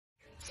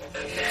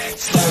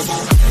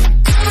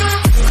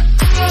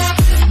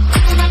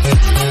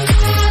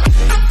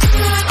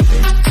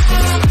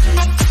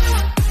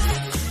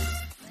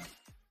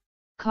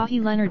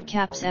Kawhi Leonard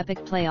caps epic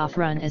playoff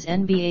run as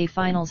NBA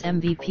Finals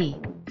MVP.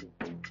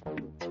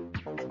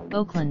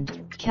 Oakland,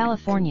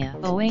 California.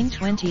 In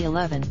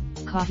 2011,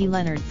 Kawhi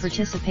Leonard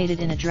participated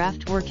in a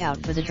draft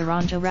workout for the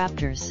Toronto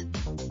Raptors.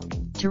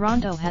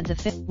 Toronto had the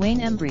fifth. Wayne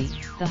Embry,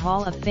 the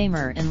Hall of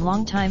Famer and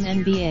longtime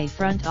NBA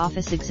front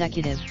office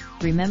executive,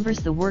 remembers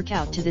the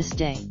workout to this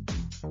day.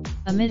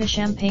 Amid a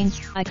champagne,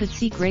 "I could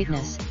see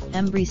greatness,"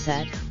 Embry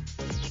said.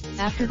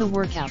 After the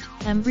workout,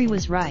 Embry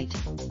was right.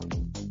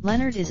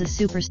 Leonard is a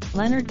superstar.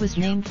 Leonard was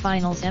named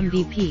Finals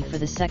MVP for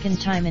the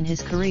second time in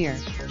his career,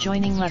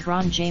 joining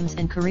LeBron James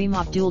and Kareem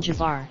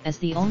Abdul-Jabbar as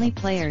the only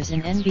players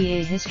in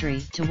NBA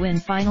history to win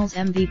Finals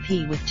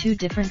MVP with two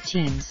different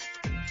teams.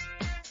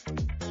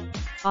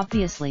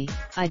 "Obviously,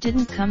 I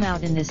didn't come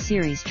out in this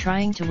series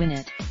trying to win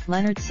it,"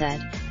 Leonard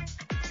said.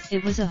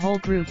 "It was a whole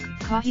group."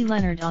 Kawhi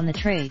Leonard on the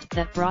trade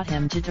that brought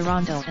him to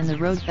Toronto and the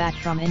road back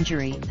from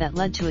injury that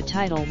led to a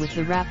title with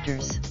the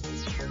Raptors.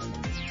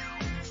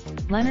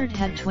 Leonard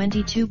had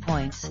 22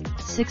 points,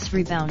 6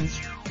 rebounds,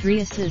 3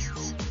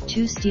 assists,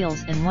 2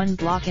 steals and 1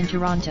 block in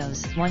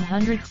Toronto's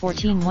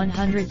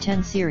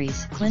 114-110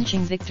 series,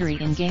 clinching victory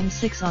in Game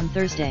 6 on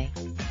Thursday.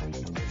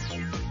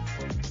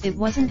 It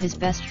wasn't his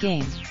best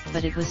game,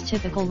 but it was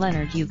typical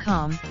Leonard.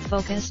 Calm,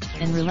 focused,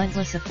 and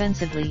relentless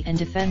offensively and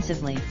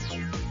defensively.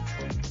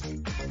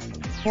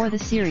 For the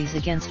series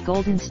against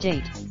Golden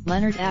State,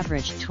 Leonard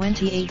averaged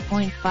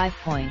 28.5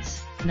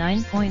 points,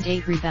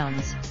 9.8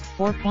 rebounds,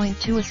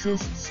 4.2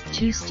 assists,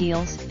 2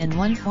 steals, and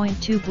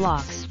 1.2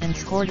 blocks, and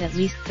scored at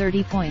least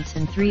 30 points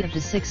in 3 of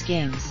the 6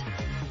 games.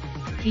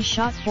 He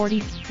shot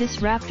 40. This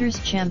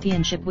Raptors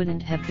championship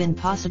wouldn't have been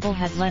possible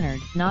had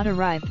Leonard not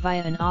arrived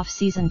via an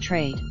off-season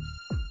trade.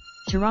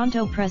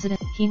 Toronto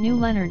president, he knew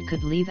Leonard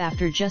could leave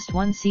after just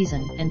one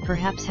season and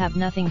perhaps have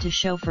nothing to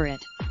show for it.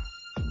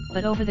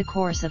 But over the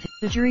course of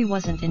the jury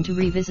wasn't into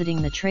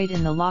revisiting the trade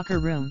in the locker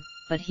room,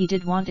 but he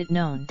did want it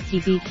known. He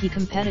beat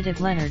competitive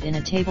Leonard in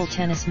a table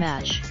tennis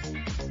match.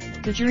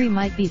 The jury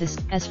might be this.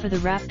 As for the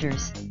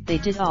Raptors, they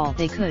did all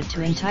they could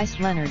to entice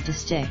Leonard to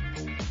stay.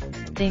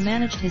 They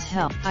managed his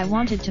health. "I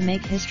wanted to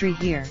make history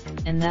here,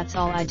 and that's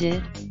all I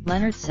did,"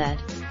 Leonard said.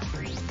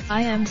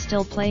 "I am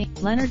still playing."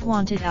 Leonard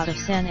wanted out of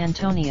San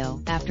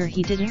Antonio after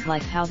he didn't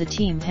like how the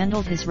team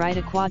handled his right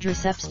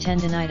quadriceps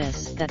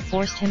tendonitis that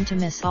forced him to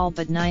miss all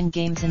but 9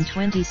 games in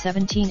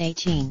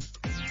 2017-18.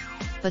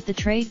 But the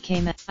trade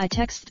came at. "I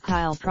texted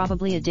Kyle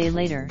probably a day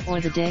later or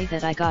the day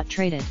that I got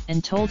traded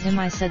and told him,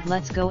 I said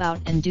let's go out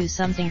and do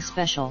something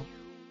special,"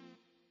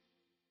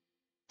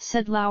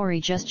 said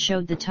Lowry. Just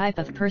showed the type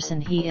of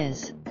person he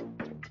is.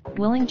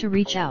 Willing to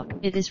reach out.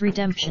 It is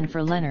redemption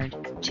for Leonard,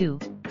 too,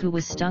 who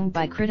was stung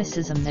by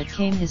criticism that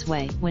came his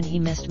way when he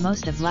missed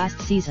most of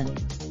last season.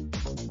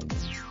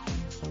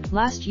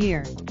 "Last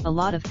year, a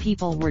lot of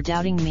people were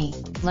doubting me,"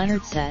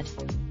 Leonard said.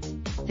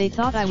 "They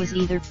thought I was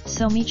either,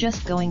 so me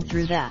just going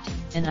through that,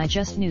 and I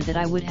just knew that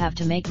I would have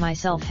to make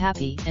myself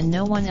happy and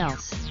no one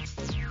else.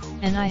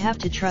 And I have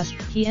to trust."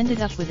 He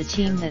ended up with a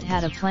team that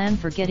had a plan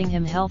for getting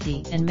him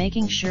healthy and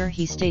making sure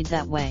he stayed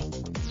that way.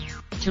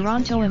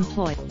 Toronto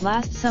employee.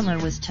 "Last summer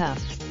was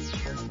tough.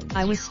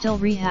 I was still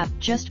rehab.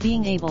 Just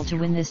being able to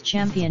win this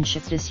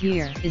championship this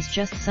year is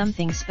just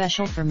something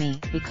special for me,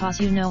 because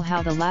you know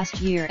how the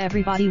last year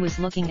everybody was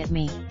looking at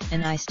me,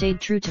 and I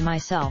stayed true to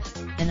myself,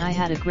 and I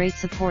had a great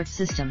support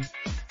system.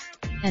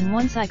 And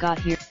once I got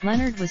here."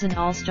 Leonard was an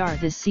all-star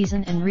this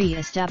season and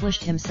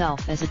re-established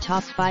himself as a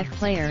top 5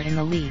 player in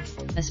the league,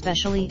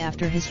 especially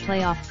after his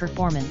playoff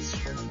performance.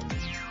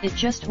 "It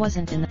just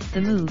wasn't in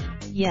the move.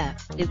 Yeah,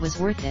 it was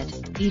worth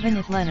it, even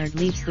if Leonard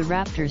leaves the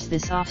Raptors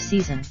this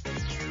off-season."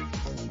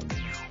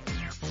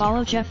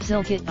 Follow Jeff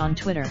Zilgit on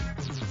Twitter.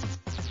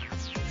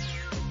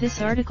 This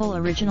article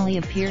originally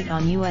appeared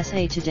on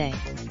USA Today.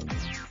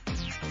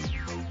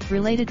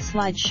 Related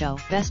slideshow.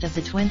 Best of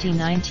the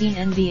 2019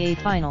 NBA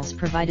Finals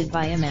provided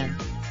by Iman.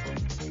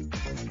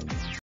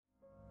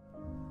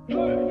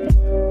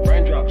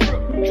 Raindrop,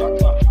 drop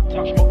top,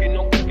 top smoking,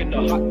 no cooking the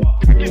hot bar.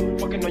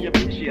 Fucking on your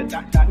bitch, yeah,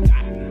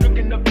 that.